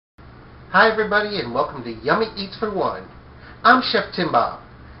Hi everybody and welcome to Yummy Eats for One. I'm Chef Tim Bob,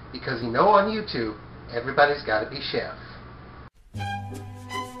 because you know on YouTube, everybody's got to be chef.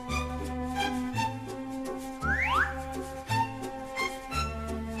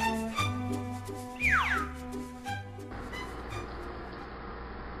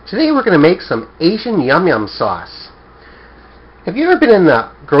 Today we're going to make some Asian Yum Yum sauce. Have you ever been in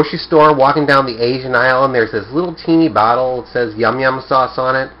the grocery store walking down the Asian aisle and there's this little teeny bottle that says Yum Yum sauce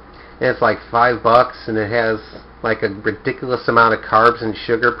on it? And it's like $5 and it has like a ridiculous amount of carbs and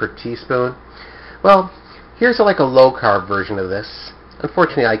sugar per teaspoon. Well, here's like a low carb version of this.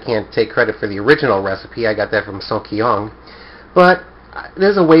 Unfortunately, I can't take credit for the original recipe. I got that from Song Kyung. But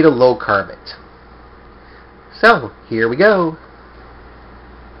there's a way to low carb it. So, here we go.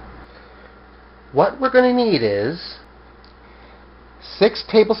 What we're going to need is 6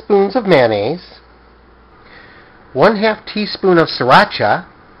 tablespoons of mayonnaise, 1/2 teaspoon of sriracha,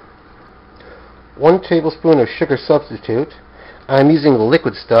 1 tablespoon of sugar substitute. I'm using the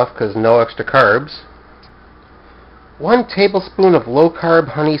liquid stuff because no extra carbs. 1 tablespoon of low-carb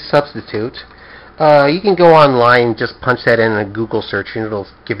honey substitute. You can go online and just punch that in a Google search and it'll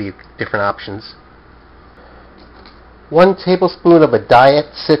give you different options. 1 tablespoon of a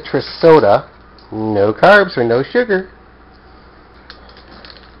diet citrus soda. No carbs or no sugar.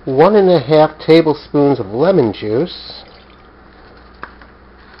 1.5 tablespoons of lemon juice.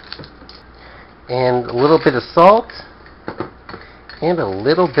 And a little bit of salt, and a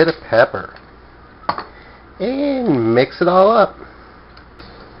little bit of pepper. And mix it all up.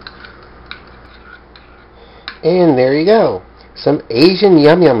 And there you go. Some Asian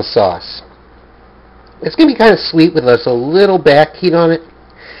Yum Yum sauce. It's going to be kind of sweet with a little back heat on it.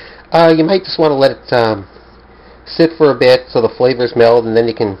 You might just want to let it sit for a bit so the flavors meld, and then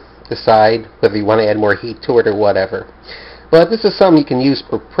you can decide whether you want to add more heat to it or whatever. But this is something you can use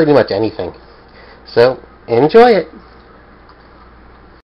for pretty much anything. So, enjoy it!